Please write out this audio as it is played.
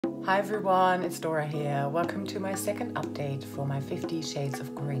Hi everyone, it's Dora here. Welcome to my second update for my 50 Shades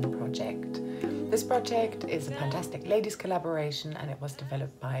of Green project. This project is a Pantastic Ladies collaboration and it was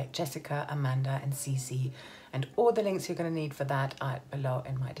developed by Jessica, Amanda and Cece, and all the links you're going to need for that are below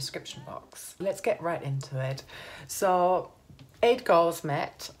in my description box. Let's get right into it. So 8 goals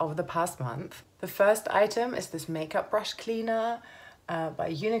met over the past month. The first item is this makeup brush cleaner by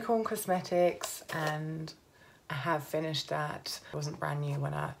Unicorn Cosmetics, and I have finished that. It wasn't brand new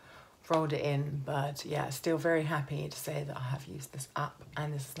when I rolled it in, but yeah, still very happy to say that I have used this up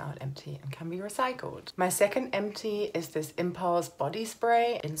and this is now empty and can be recycled. My second empty is this Impulse body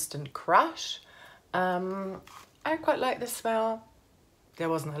spray Instant Crush. I quite like the smell. There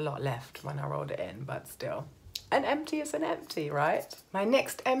wasn't a lot left when I rolled it in, but still, an empty is an empty, right? My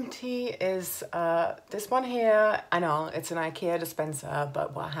next empty is this one here. I know it's an IKEA dispenser,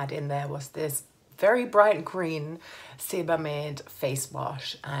 but what I had in there was this very bright green Sebamed face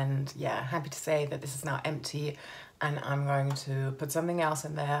wash, and yeah, happy to say that this is now empty and I'm going to put something else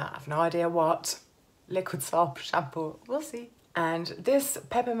in there. I have no idea what. Liquid soap, shampoo, we'll see. And this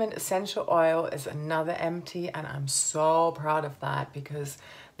peppermint essential oil is another empty, and I'm so proud of that because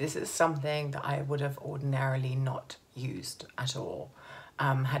this is something that I would have ordinarily not used at all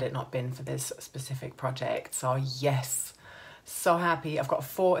had it not been for this specific project. So yes, so happy. I've got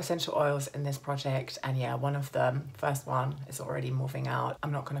 4 essential oils in this project, and yeah, one of them, first one, is already moving out.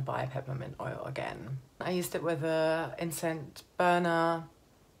 I'm not going to buy peppermint oil again. I used it with a incense burner,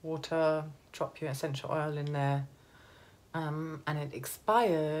 water, drop your essential oil in there, and it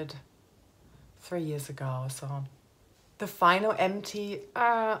expired 3 years ago. So the final empty,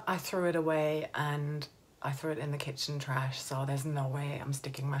 I threw it away and I threw it in the kitchen trash, so there's no way I'm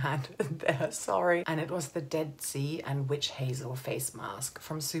sticking my hand in there, sorry. And it was the Dead Sea and Witch Hazel face mask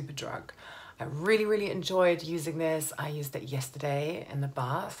from Superdrug. I really enjoyed using this. I used it yesterday in the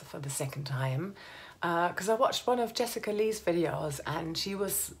bath for the second time because I watched one of Jessica Lee's videos and she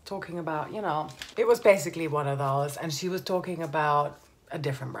was talking about, you know, it was basically one of those, and she was talking about a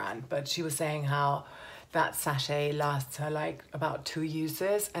different brand, but she was saying how that sachet lasts her like about 2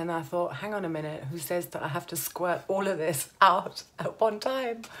 uses, and I thought, hang on a minute, who says that I have to squirt all of this out at one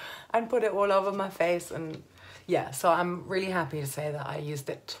time and put it all over my face? And yeah, so I'm really happy to say that I used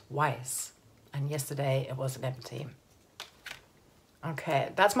it twice, and yesterday it was an empty.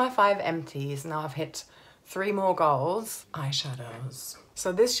 Okay, that's my 5 empties. Now I've hit 3 more goals. Eyeshadows.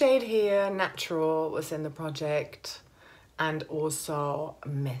 So this shade here, Natural, was in the project, and also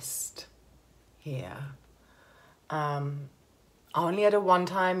Mist here. I only had a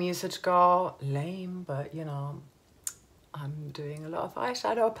one-time usage goal, lame, but you know, I'm doing a lot of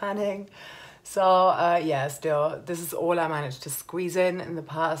eyeshadow panning. So yeah, still, this is all I managed to squeeze in the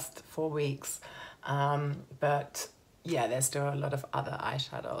past 4 weeks. But yeah, there's still a lot of other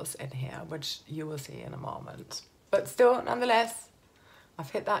eyeshadows in here, which you will see in a moment. But still, nonetheless, I've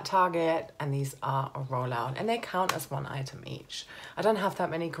hit that target, and these are a rollout, and they count as 1 item each. I don't have that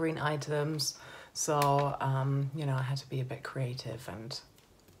many green items, so you know, I had to be a bit creative and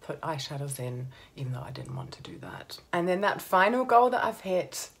put eyeshadows in, even though I didn't want to do that. And then that final goal that I've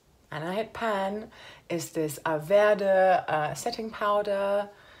hit, and I hit pan, is this Verde setting powder.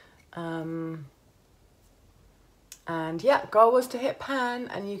 And yeah, goal was to hit pan,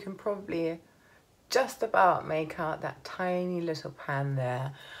 and you can probably just about make out that tiny little pan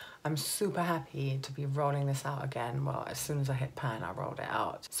there. I'm super happy to be rolling this out again. Well, as soon as I hit pan, I rolled it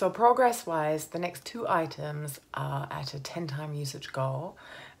out. So progress wise, the next 2 items are at a 10-time usage goal,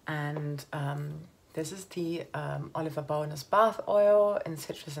 and this is the Oliver Bonus bath oil in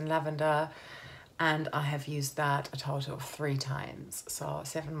citrus and lavender, and I have used that a total of 3 times, so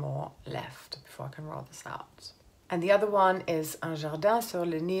 7 more left before I can roll this out. And the other one is Un Jardin sur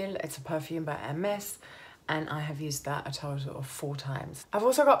le Nil. It's a perfume by Hermès, and I have used that a total of 4 times. I've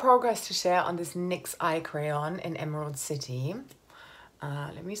also got progress to share on this NYX eye crayon in Emerald City.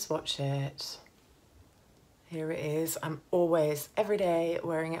 Let me swatch it. Here it is. I'm always, every day,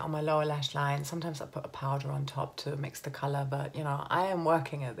 wearing it on my lower lash line. Sometimes I put a powder on top to mix the color, but you know, I am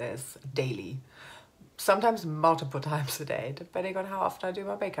working at this daily. Sometimes multiple times a day, depending on how often I do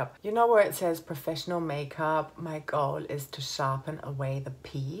my makeup. You know where it says professional makeup? My goal is to sharpen away the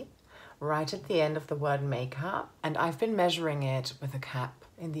P right at the end of the word makeup, and I've been measuring it with a cap.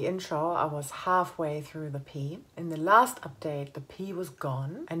 In the intro, I was halfway through the P. In the last update, the P was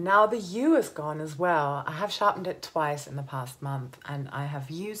gone, and now the U is gone as well. I have sharpened it twice in the past month, and I have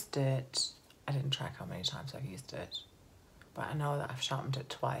used it, I didn't track how many times I've used it, but I know that I've sharpened it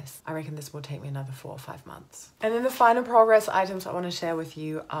twice. I reckon this will take me another 4 or 5 months. And then the final progress items I want to share with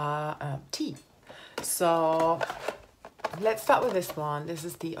you are tea. So let's start with this one. This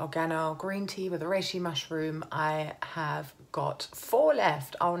is the Organo green tea with a reishi mushroom. I have got 4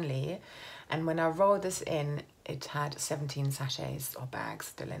 left only, and when I rolled this in, it had 17 sachets or bags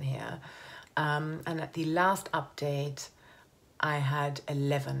still in here. And at the last update, I had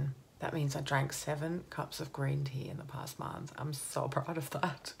 11. That means I drank 7 cups of green tea in the past month. I'm so proud of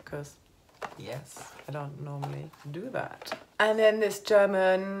that because, yes, I don't normally do that. And then this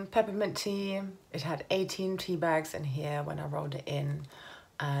German peppermint tea. It had 18 tea bags in here when I rolled it in.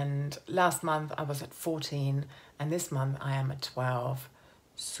 And last month I was at 14, and this month I am at 12.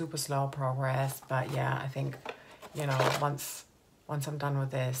 Super slow progress, but yeah, I think, you know, once I'm done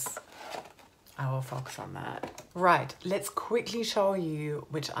with this, I will focus on that. Right, let's quickly show you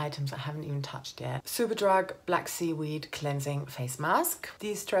which items I haven't even touched yet. Superdrug Black Seaweed Cleansing Face Mask.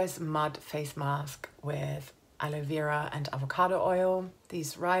 De-Stress Mud Face Mask with aloe vera and avocado oil.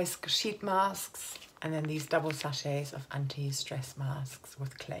 These rice sheet masks. And then these double sachets of anti-stress masks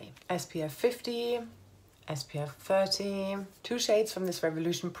with clay. SPF 50, SPF 30. 2 shades from this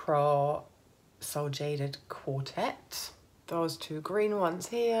Revolution Pro So Jaded Quartet. Those 2 green ones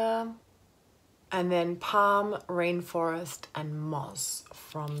here. And then Palm, Rainforest and Moss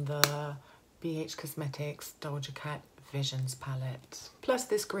from the BH Cosmetics Doja Cat Visions palette. Plus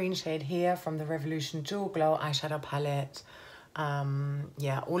this green shade here from the Revolution Jewel Glow eyeshadow palette.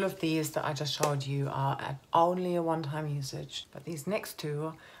 Yeah, all of these that I just showed you are at only a one-time usage. But these next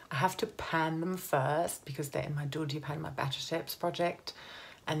 2, I have to pan them first because they're in my Duty Pan, my Batter Shapes project.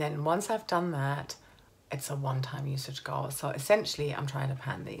 And then once I've done that, it's a one-time usage goal. So essentially I'm trying to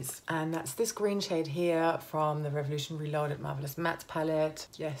pan these. And that's this green shade here from the Revolution Reloaded Marvelous Matte palette.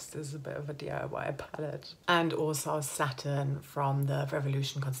 Yes, this is a bit of a DIY palette. And also Saturn from the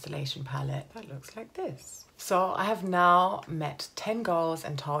Revolution Constellation palette. That looks like this. So I have now met 10 goals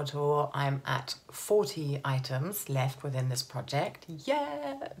in total. I'm at 40 items left within this project.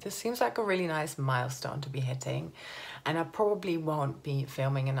 Yeah, this seems like a really nice milestone to be hitting. And I probably won't be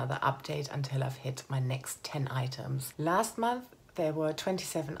filming another update until I've hit my next 10 items. Last month, there were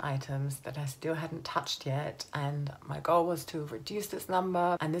 27 items that I still hadn't touched yet, and my goal was to reduce this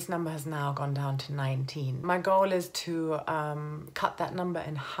number, and this number has now gone down to 19. My goal is to cut that number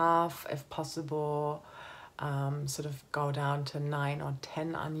in half if possible, sort of go down to 9 or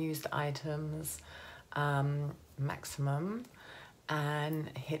 10 unused items maximum,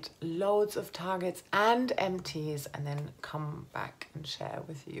 and hit loads of targets and empties, and then come back and share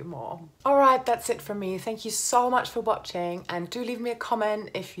with you more. All right, that's it from me. Thank you so much for watching, and do leave me a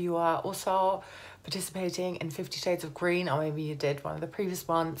comment if you are also participating in 50 Shades of Green, or maybe you did one of the previous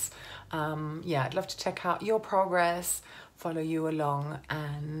ones. Yeah, I'd love to check out your progress, follow you along,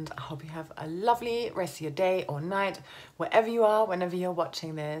 and I hope you have a lovely rest of your day or night, wherever you are, whenever you're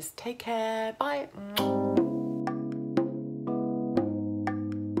watching this. Take care, bye.